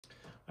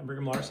I'm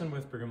Brigham Larson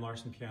with Brigham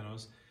Larson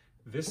Pianos.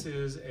 This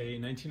is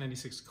a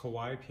 1996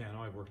 Kawai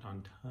piano. I've worked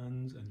on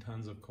tons and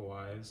tons of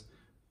Kawais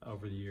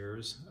over the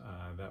years.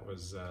 That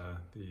was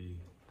the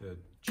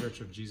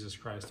Church of Jesus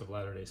Christ of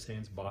Latter-day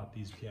Saints bought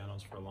these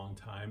pianos for a long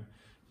time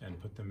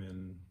and put them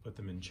in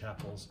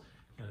chapels.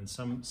 And in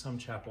some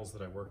chapels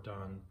that I worked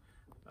on,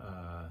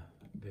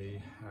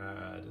 they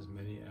had as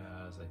many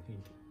as I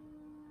think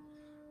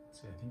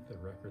the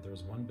record. There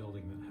was one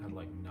building that had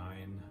like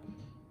 9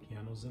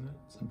 pianos in it,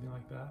 something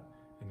like that.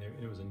 And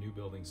it was a new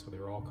building, so they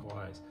were all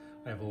Kawais.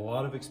 I have a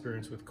lot of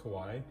experience with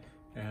Kawai,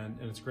 and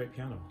it's a great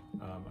piano.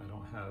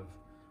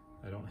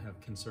 I don't have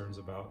concerns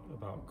about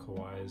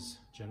Kawais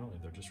generally.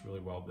 They're just really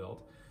well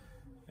built.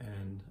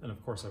 And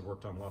of course I've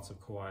worked on lots of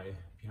Kawai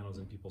pianos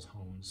in people's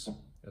homes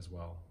as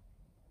well.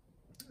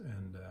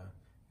 And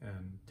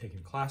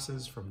taken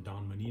classes from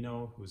Don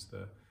Menino, who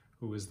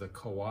is the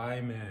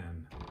Kawai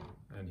man,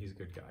 and he's a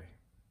good guy.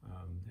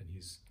 And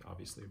he's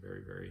obviously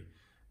very, very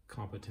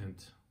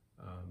competent.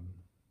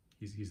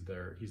 He's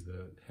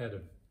the head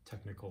of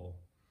technical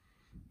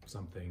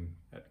something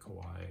at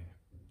Kawai,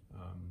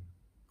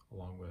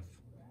 along with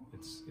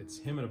it's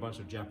him and a bunch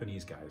of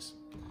Japanese guys.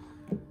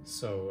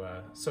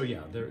 So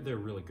yeah, they're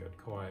really good.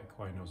 Kawai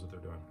knows what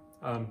they're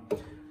doing.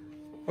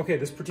 Okay,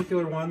 this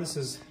particular one, this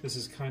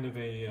is kind of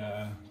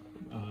a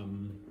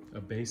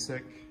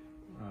basic,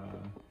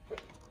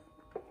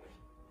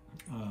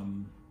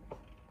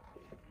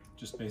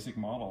 just basic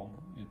model.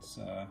 It's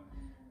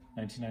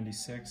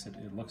 1996.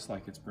 It looks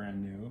like it's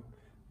brand new,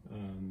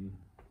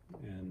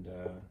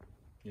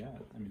 yeah,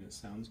 I mean, it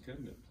sounds good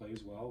and it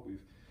plays well.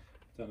 We've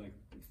done a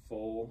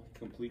full,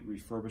 complete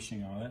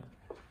refurbishing on it,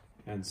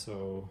 and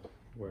so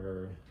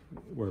where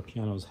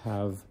pianos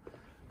have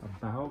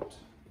about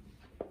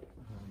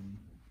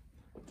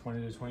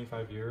 20 to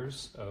 25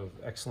 years of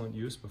excellent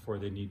use before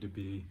they need to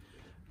be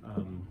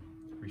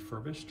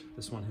refurbished,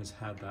 this one has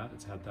had that.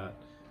 It's had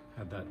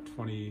that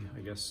 20,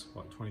 I guess,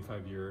 what,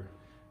 25-year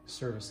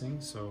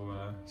servicing, so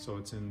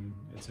it's in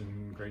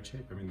great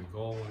shape. I mean, the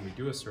goal when we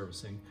do a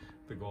servicing,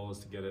 the goal is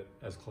to get it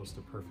as close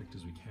to perfect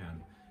as we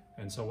can.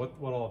 And so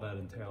what all that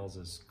entails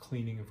is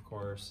cleaning, of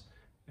course,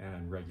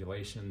 and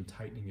regulation,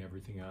 tightening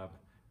everything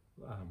up.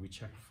 We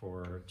check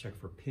for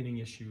pinning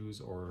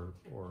issues or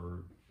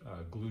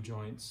glue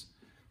joints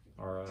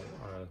are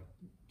a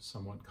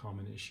somewhat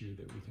common issue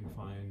that we can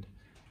find.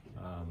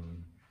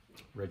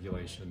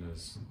 Regulation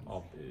is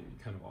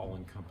kind of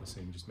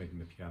all-encompassing, just making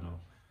the piano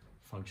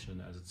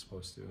function as it's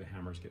supposed to. The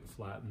hammers get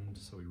flattened,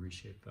 so we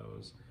reshape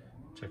those.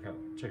 Check out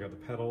the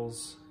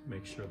pedals,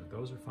 make sure that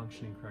those are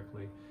functioning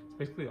correctly. It's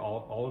basically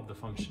all of the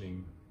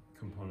functioning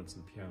components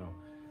of the piano,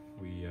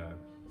 we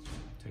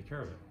take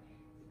care of it.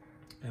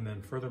 And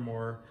then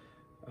furthermore,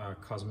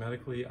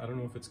 cosmetically, I don't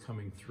know if it's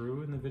coming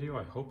through in the video,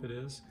 I hope it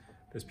is.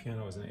 This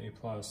piano is an A+,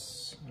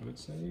 I would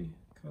say,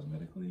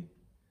 cosmetically.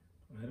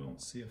 I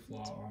don't see a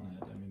flaw on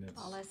it. I mean,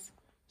 it's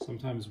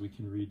sometimes we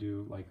can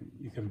redo, like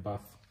you can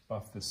buff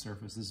this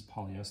surface. This is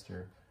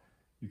polyester.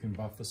 You can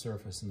buff the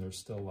surface and there's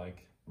still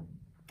like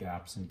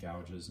gaps and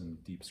gouges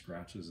and deep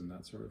scratches and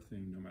that sort of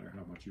thing. No matter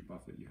how much you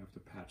buff it, you have to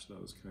patch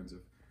those kinds of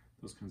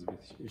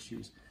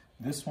issues.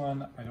 This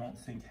one I don't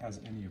think has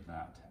any of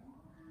that.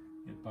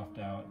 It buffed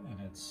out and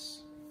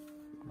it's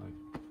like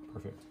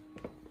perfect.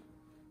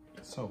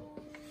 So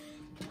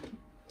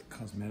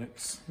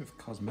cosmetics, if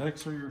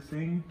cosmetics are your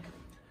thing,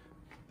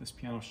 this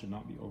piano should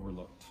not be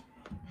overlooked.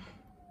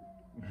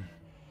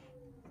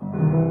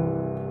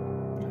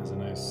 It has a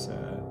nice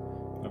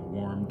kind of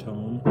warm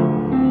tone.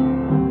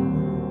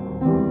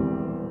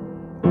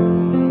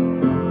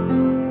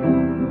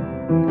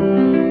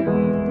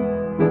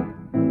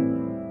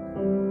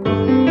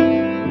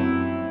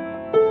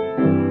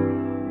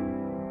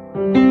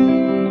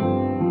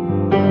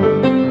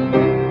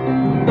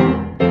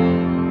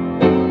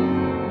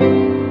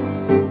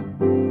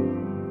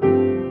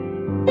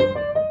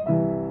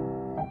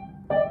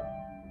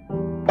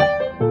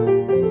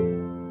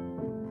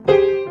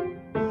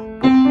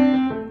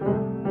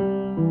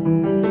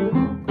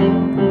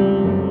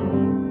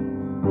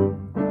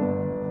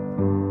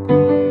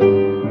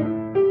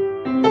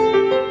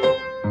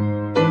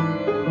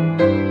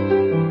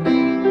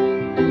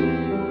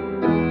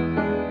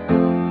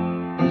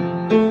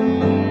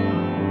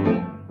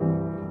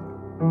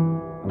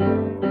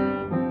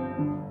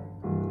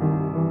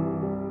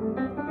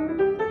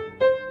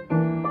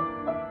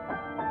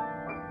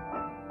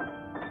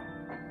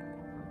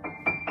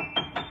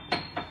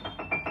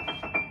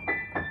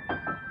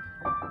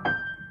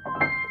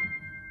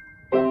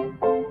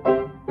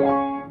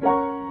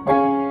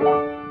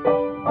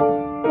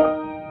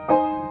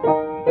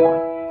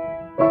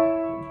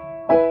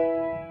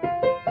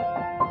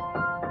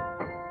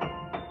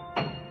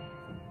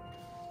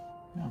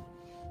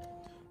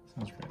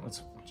 Sounds great.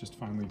 Let's just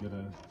finally get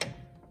a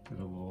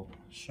little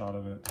shot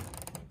of it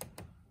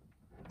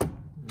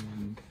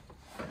and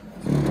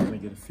finally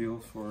get a feel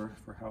for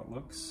how it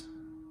looks.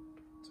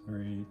 It's a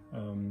very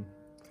kind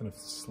of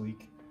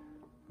sleek,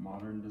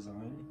 modern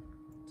design.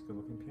 It's a good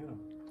looking piano.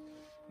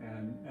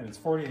 and it's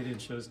 48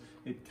 inches.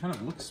 It kind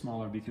of looks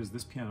smaller because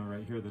this piano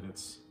right here that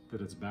it's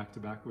back to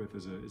back with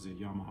is a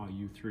Yamaha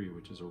U3,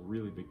 which is a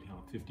really big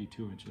piano,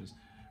 52 inches.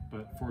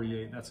 But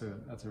 48, that's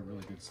a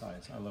really good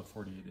size. I love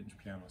 48-inch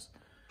pianos.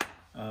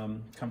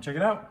 Come check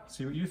it out.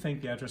 See what you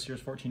think. The address here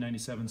is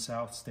 1497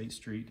 South State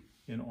Street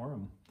in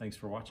Orem. Thanks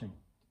for watching.